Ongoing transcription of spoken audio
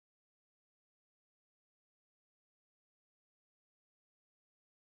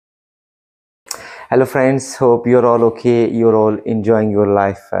Hello friends, hope you're all okay. You're all enjoying your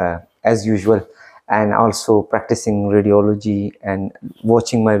life as usual, and also practicing radiology and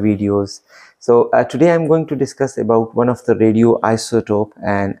watching my videos. So today I'm going to discuss about one of the radioisotope,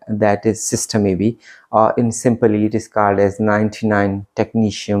 and that is Sestamibi. In simply it is called as 99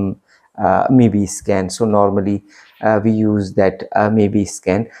 technetium MIBI scan. So normally we use that MIBI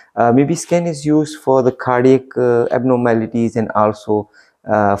scan. MIBI scan is used for the cardiac abnormalities and also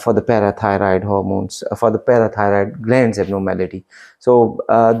for the parathyroid hormones, for the parathyroid glands abnormality. So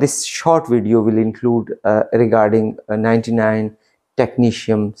this short video will include regarding 99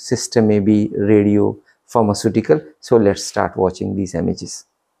 technetium Sestamibi radio pharmaceutical. So let's start watching these images.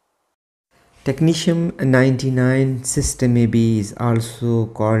 Technetium 99 Sestamibi is also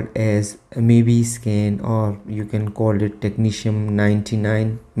called as MIBI scan, or you can call it technetium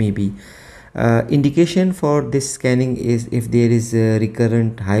 99 MIBI. Indication for this scanning is if there is a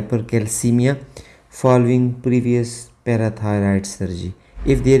recurrent hypercalcemia following previous parathyroid surgery.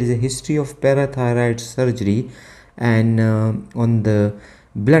 If there is a history of parathyroid surgery and on the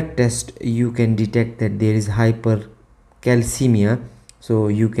blood test you can detect that there is hypercalcemia, so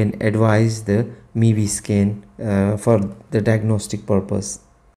you can advise the MIBI scan for the diagnostic purpose.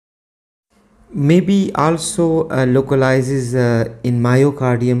 MIBI also localizes in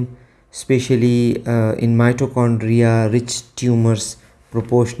myocardium, especially in mitochondria rich tumors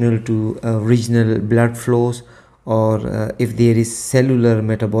proportional to regional blood flows, or if there is cellular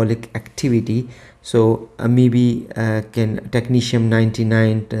metabolic activity. So MIBI can technetium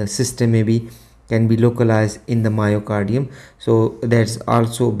 99 Sestamibi can be localized in the myocardium, so that's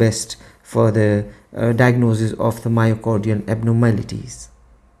also best for the diagnosis of the myocardial abnormalities.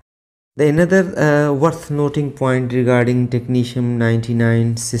 The another worth noting point regarding technetium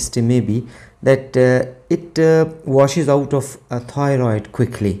 99 Sestamibi that it washes out of a thyroid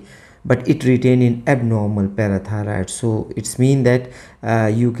quickly, but it retains in abnormal parathyroid. So it's mean that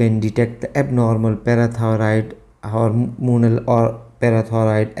you can detect the abnormal parathyroid hormonal or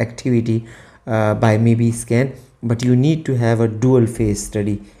parathyroid activity by MIBI scan, but you need to have a dual phase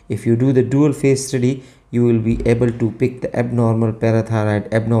study. If you do the dual phase study, you will be able to pick the abnormal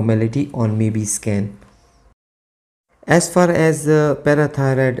parathyroid abnormality on MIBI scan. As far as the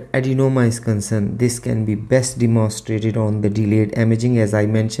parathyroid adenoma is concerned, this can be best demonstrated on the delayed imaging. As I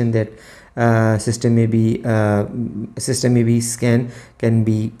mentioned that Sestamibi scan can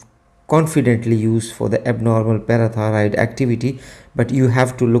be confidently used for the abnormal parathyroid activity, but you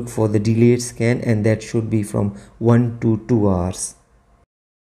have to look for the delayed scan, and that should be from 1 to 2 hours.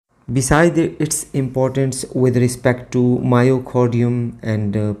 Besides its importance with respect to myocardium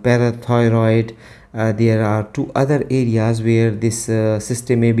and parathyroid, there are two other areas where this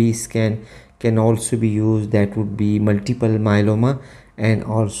Sestamibi scan can also be used. That would be multiple myeloma and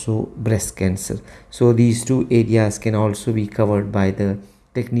also breast cancer. So these two areas can also be covered by the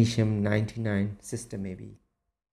technetium 99 Sestamibi.